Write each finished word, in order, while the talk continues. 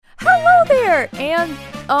there! And,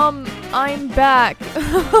 I'm back.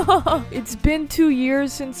 It's been 2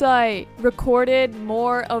 years since I recorded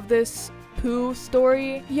more of this Pooh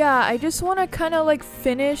story. Yeah, I just want to kind of like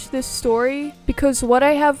finish this story because what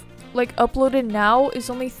I have like uploaded now is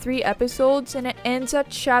only 3 episodes and it ends at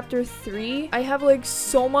chapter 3. I have like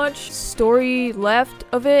so much story left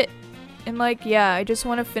of it and like yeah, I just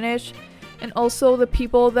want to finish. And also the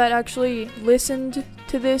people that actually listened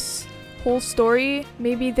to this whole story,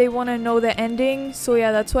 maybe they want to know the ending, so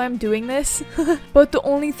yeah, that's why I'm doing this. But the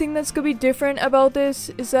only thing that's gonna be different about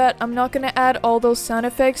this is that I'm not gonna add all those sound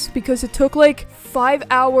effects because it took like 5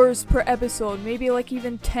 hours per episode, maybe like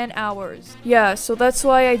even 10 hours. Yeah, so that's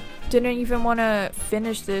why I didn't even want to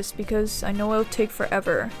finish this because I know it'll take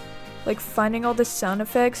forever. Like finding all the sound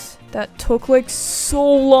effects that took like so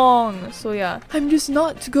long. So yeah, I'm just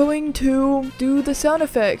not going to do the sound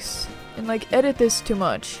effects and like edit this too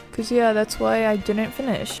much because yeah, that's why I didn't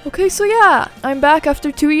finish. Okay, so yeah, I'm back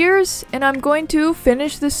after 2 years and I'm going to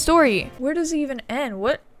finish this story. Where does it even end?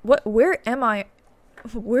 Where am I?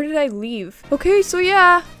 Where did I leave? Okay, so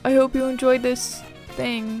yeah, I hope you enjoyed this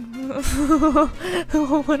thing.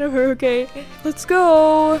 Whatever, okay, let's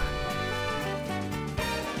go.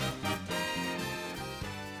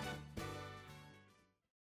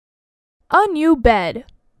 A new bed.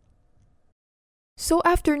 So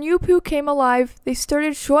after Newpoo came alive, they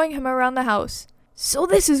started showing him around the house. "So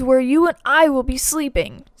this is where you and I will be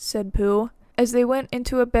sleeping," said Pooh, as they went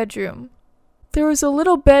into a bedroom. There was a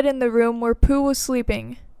little bed in the room where Pooh was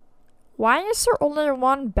sleeping. "Why is there only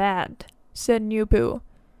one bed?" said Newpoo.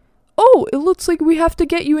 "Oh, it looks like we have to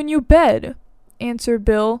get you a new bed," answered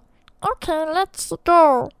Bill. "Okay, let's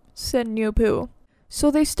go," said Newpoo.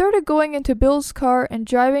 So they started going into Bill's car and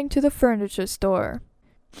driving to the furniture store.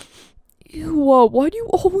 "Ew, why do you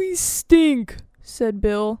always stink?" said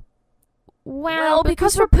Bill. Well,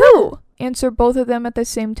 because we're Pooh, answered both of them at the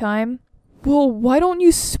same time. "Well, why don't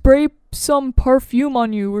you spray some perfume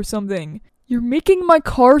on you or something? You're making my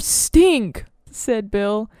car stink," said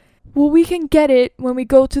Bill. "Well, we can get it when we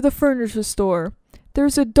go to the furniture store.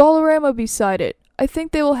 There's a Dollarama beside it. I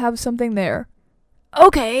think they will have something there."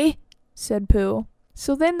 "Okay," said Pooh.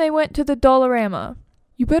 So then they went to the Dollarama.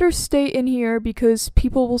 "You better stay in here because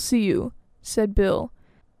people will see you," said Bill.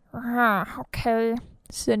 Okay,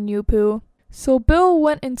 said Newpoo. So Bill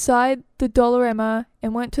went inside the Dollarama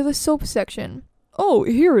and went to the soap section. "Oh,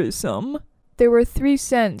 here is some." There were 3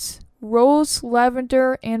 scents, rose,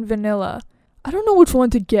 lavender, and vanilla. "I don't know which one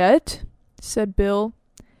to get," said Bill.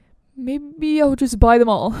 "Maybe I'll just buy them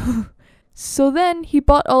all." So then he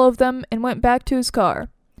bought all of them and went back to his car.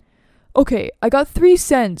 "Okay, I got 3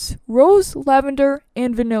 scents, rose, lavender,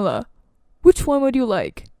 and vanilla. Which one would you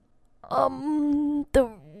like?" The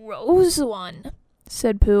rose one,"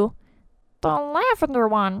 said Pooh. "The lavender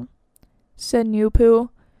one," said Newpoo.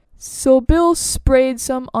 So Bill sprayed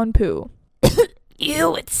some on Pooh.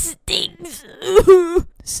 "Ew, it stinks,"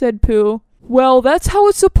 said Pooh. "Well, that's how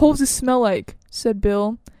it's supposed to smell like," said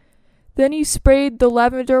Bill. Then he sprayed the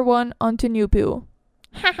lavender one onto Newpoo.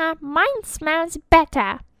 "Haha, mine smells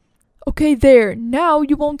better." "Okay, there, now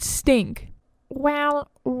you won't stink." "Well,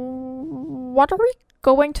 what are we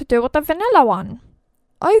going to do with the vanilla one?"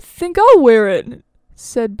 "I think I'll wear it,"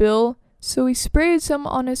 said Bill. So he sprayed some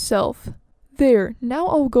on himself. "There, now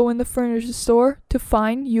I'll go in the furniture store to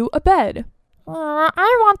find you a bed."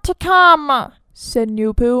 "I want to come," said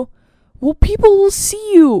Newpoo. "Well, people will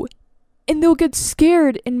see you, and they'll get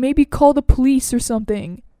scared and maybe call the police or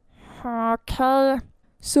something." "Okay."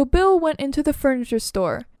 So Bill went into the furniture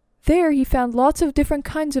store. There he found lots of different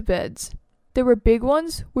kinds of beds. There were big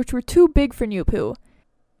ones, which were too big for Newpoo.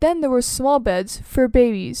 Then there were small beds for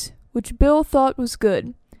babies, which Bill thought was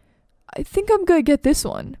good. "I think I'm gonna get this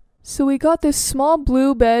one." So he got this small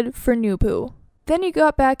blue bed for Newpoo. Then he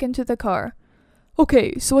got back into the car.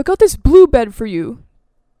 "Okay, so I got this blue bed for you.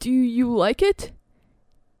 Do you like it?"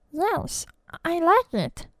 "Yes, I like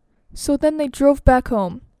it." So then they drove back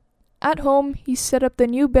home. At home, he set up the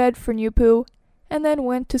new bed for Newpoo and then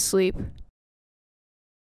went to sleep.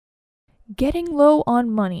 Getting low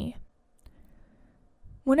on money.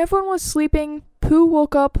 When everyone was sleeping, Pooh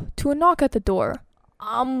woke up to a knock at the door.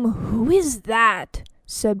 Who is that?"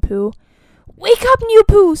 said Pooh. "Wake up,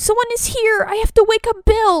 Newpoo! Someone is here! I have to wake up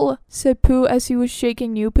Bill!" said Pooh as he was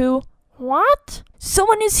shaking Newpoo. "What?"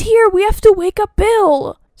 "Someone is here! We have to wake up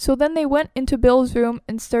Bill!" So then they went into Bill's room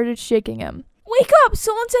and started shaking him. "Wake up!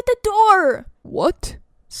 Someone's at the door!" "What?"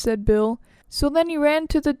 said Bill. So then he ran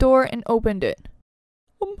to the door and opened it.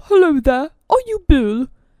 "Hello there. Are you Bill?"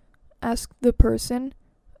 asked the person.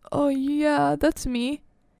 "Oh, yeah, that's me."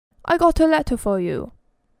 "I got a letter for you."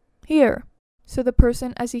 "Here," said the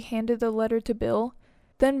person as he handed the letter to Bill.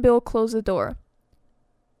 Then Bill closed the door.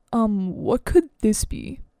 What could this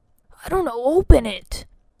be? I don't know, open it!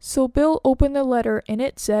 So Bill opened the letter and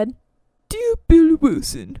it said, Dear Bill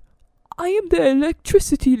Wilson, I am the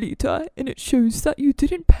electricity leader, and it shows that you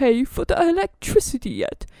didn't pay for the electricity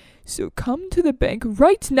yet. So come to the bank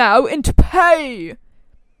right now and pay!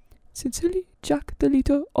 Sincerely, Jack, the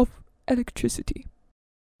leader of electricity.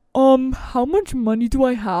 How much money do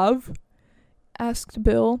I have? Asked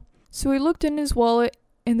Bill. So he looked in his wallet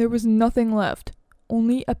and there was nothing left.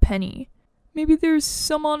 Only a penny. Maybe there's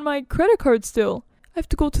some on my credit card still. I have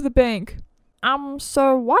to go to the bank.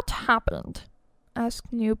 So what happened?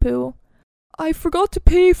 Asked Newpoo. I forgot to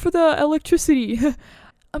pay for the electricity.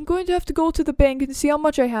 I'm going to have to go to the bank and see how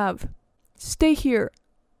much I have. Stay here.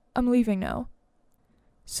 I'm leaving now.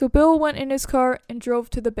 So Bill went in his car and drove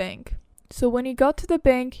to the bank. So when he got to the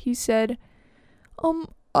bank, he said,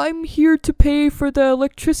 I'm here to pay for the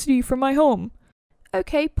electricity for my home.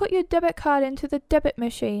 Okay, put your debit card into the debit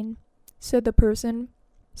machine, said the person.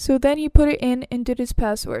 So then he put it in and did his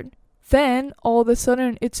password. Then, all of a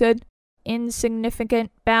sudden, it said,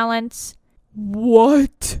 insignificant balance.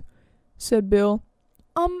 What? Said Bill.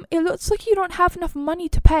 It looks like you don't have enough money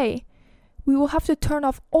to pay. We will have to turn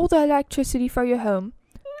off all the electricity for your home.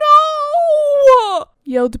 No!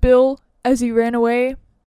 Yelled Bill as he ran away.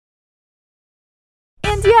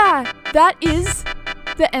 And yeah, that is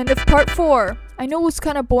the end of part 4. I know it was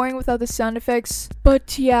kind of boring without the sound effects,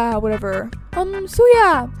 but yeah, whatever. So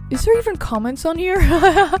yeah, is there even comments on here?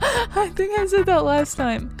 I think I said that last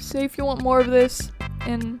time. Say if you want more of this,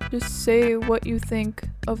 and just say what you think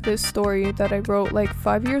of this story that I wrote like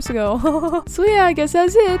 5 years ago. So yeah, I guess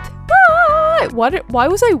that's it. Bye! Why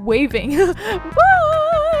was I waving? Bye!